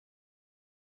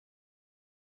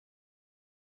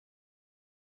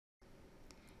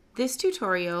This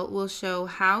tutorial will show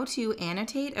how to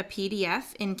annotate a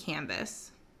PDF in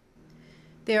Canvas.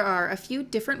 There are a few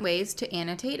different ways to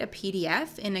annotate a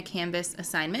PDF in a Canvas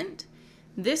assignment.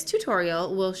 This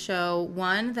tutorial will show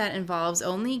one that involves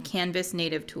only Canvas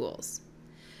native tools.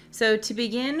 So to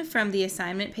begin from the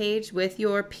assignment page with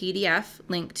your PDF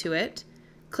link to it,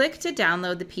 click to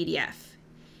download the PDF.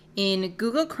 In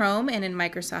Google Chrome and in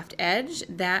Microsoft Edge,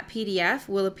 that PDF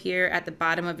will appear at the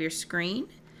bottom of your screen.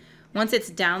 Once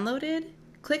it's downloaded,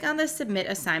 click on the Submit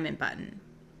Assignment button.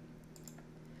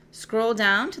 Scroll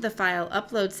down to the File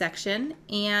Upload section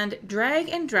and drag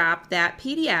and drop that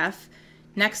PDF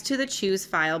next to the Choose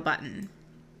File button.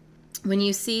 When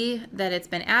you see that it's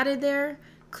been added there,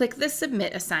 click the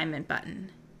Submit Assignment button.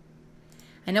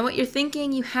 I know what you're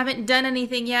thinking, you haven't done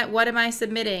anything yet, what am I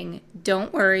submitting?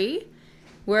 Don't worry,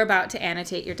 we're about to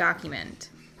annotate your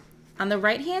document. On the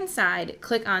right-hand side,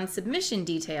 click on Submission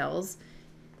Details,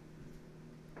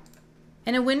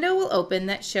 and a window will open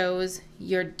that shows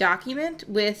your document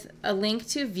with a link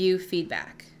to view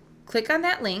feedback. Click on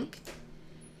that link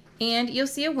and you'll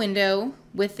see a window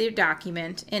with your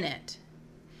document in it.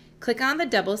 Click on the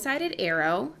double-sided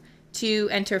arrow to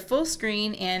enter full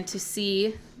screen and to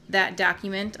see that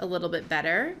document a little bit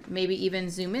better. Maybe even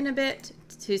zoom in a bit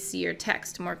to see your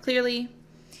text more clearly.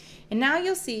 And now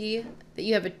you'll see that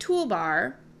you have a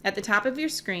toolbar at the top of your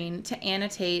screen to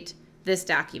annotate this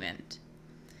document.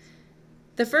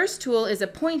 The first tool is a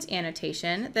point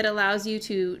annotation that allows you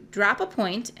to drop a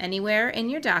point anywhere in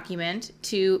your document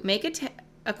to make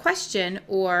a question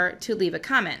or to leave a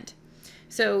comment.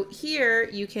 So here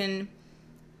you can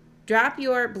drop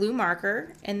your blue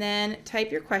marker and then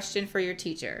type your question for your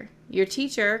teacher. Your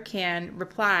teacher can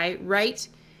reply right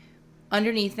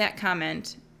underneath that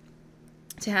comment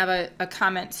to have a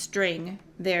comment string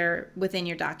there within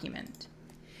your document.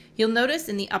 You'll notice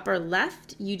in the upper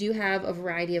left, you do have a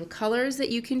variety of colors that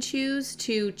you can choose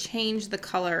to change the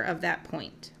color of that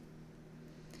point.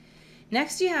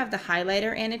 Next, you have the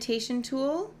highlighter annotation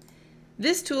tool.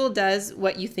 This tool does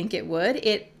what you think it would.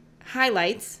 It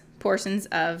highlights portions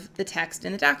of the text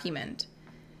in the document.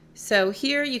 So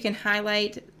here you can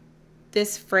highlight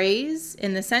this phrase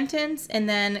in the sentence and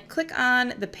then click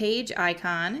on the page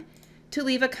icon to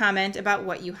leave a comment about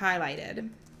what you highlighted.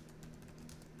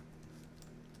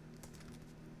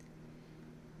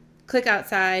 Click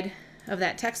outside of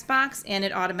that text box and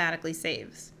it automatically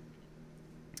saves.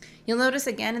 You'll notice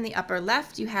again in the upper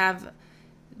left you have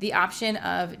the option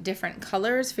of different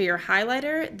colors for your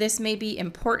highlighter. This may be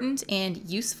important and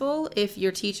useful if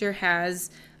your teacher has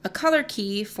a color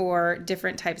key for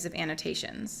different types of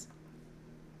annotations.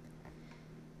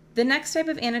 The next type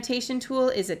of annotation tool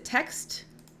is a text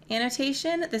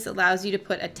annotation. This allows you to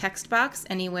put a text box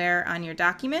anywhere on your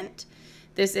document.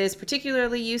 This is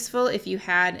particularly useful if you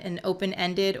had an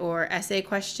open-ended or essay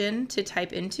question to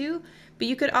type into, but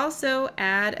you could also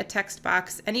add a text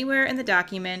box anywhere in the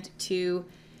document to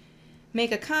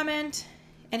make a comment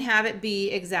and have it be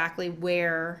exactly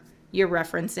where you're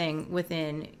referencing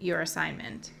within your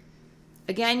assignment.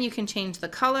 Again, you can change the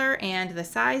color and the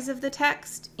size of the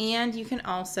text, and you can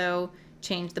also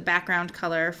change the background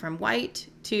color from white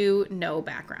to no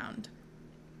background.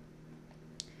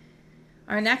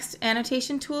 Our next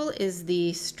annotation tool is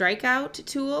the strikeout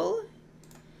tool.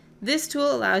 This tool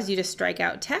allows you to strike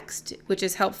out text, which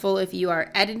is helpful if you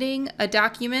are editing a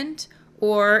document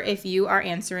or if you are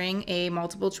answering a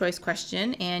multiple choice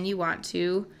question and you want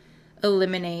to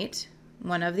eliminate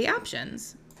one of the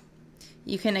options.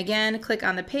 You can again click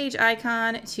on the page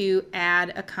icon to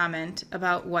add a comment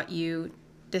about what you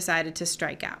decided to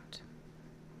strike out.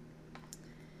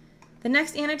 The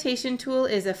next annotation tool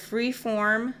is a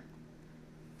free-form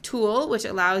tool which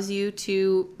allows you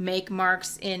to make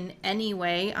marks in any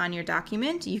way on your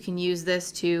document. You can use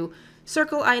this to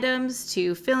circle items,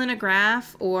 to fill in a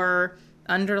graph, or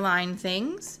underline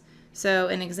things. So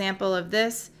an example of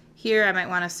this, here I might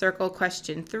want to circle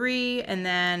question 3 and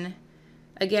then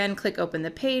again click open the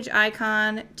page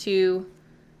icon to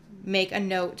make a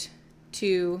note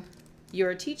to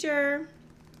your teacher.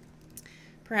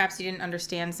 Perhaps you didn't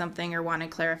understand something or wanted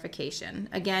clarification.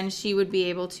 Again, she would be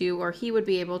able to, or he would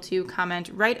be able to comment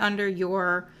right under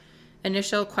your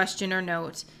initial question or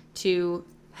note to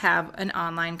have an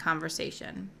online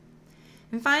conversation.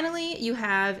 And finally, you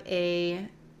have an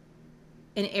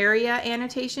area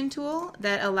annotation tool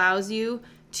that allows you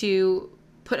to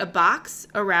put a box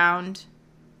around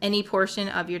any portion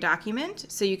of your document.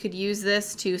 So you could use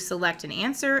this to select an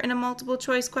answer in a multiple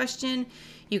choice question.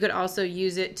 You could also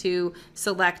use it to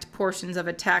select portions of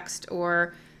a text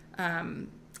or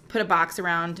put a box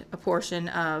around a portion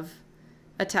of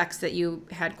a text that you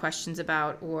had questions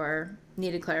about or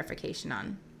needed clarification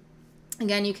on.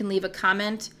 Again, you can leave a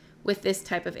comment with this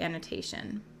type of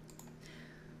annotation.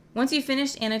 Once you've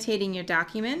finished annotating your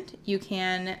document, you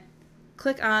can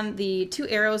click on the two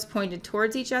arrows pointed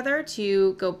towards each other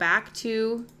to go back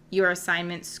to your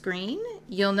assignment screen.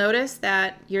 You'll notice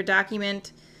that your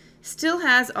document still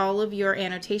has all of your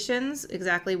annotations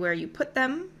exactly where you put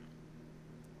them,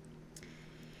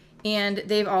 and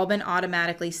they've all been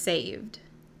automatically saved.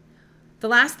 The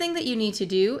last thing that you need to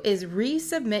do is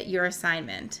resubmit your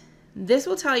assignment. This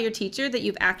will tell your teacher that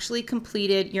you've actually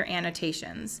completed your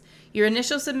annotations. Your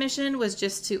initial submission was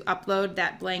just to upload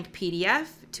that blank PDF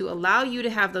to allow you to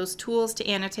have those tools to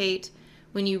annotate.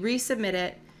 When you resubmit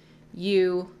it,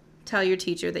 you tell your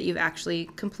teacher that you've actually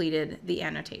completed the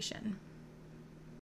annotation.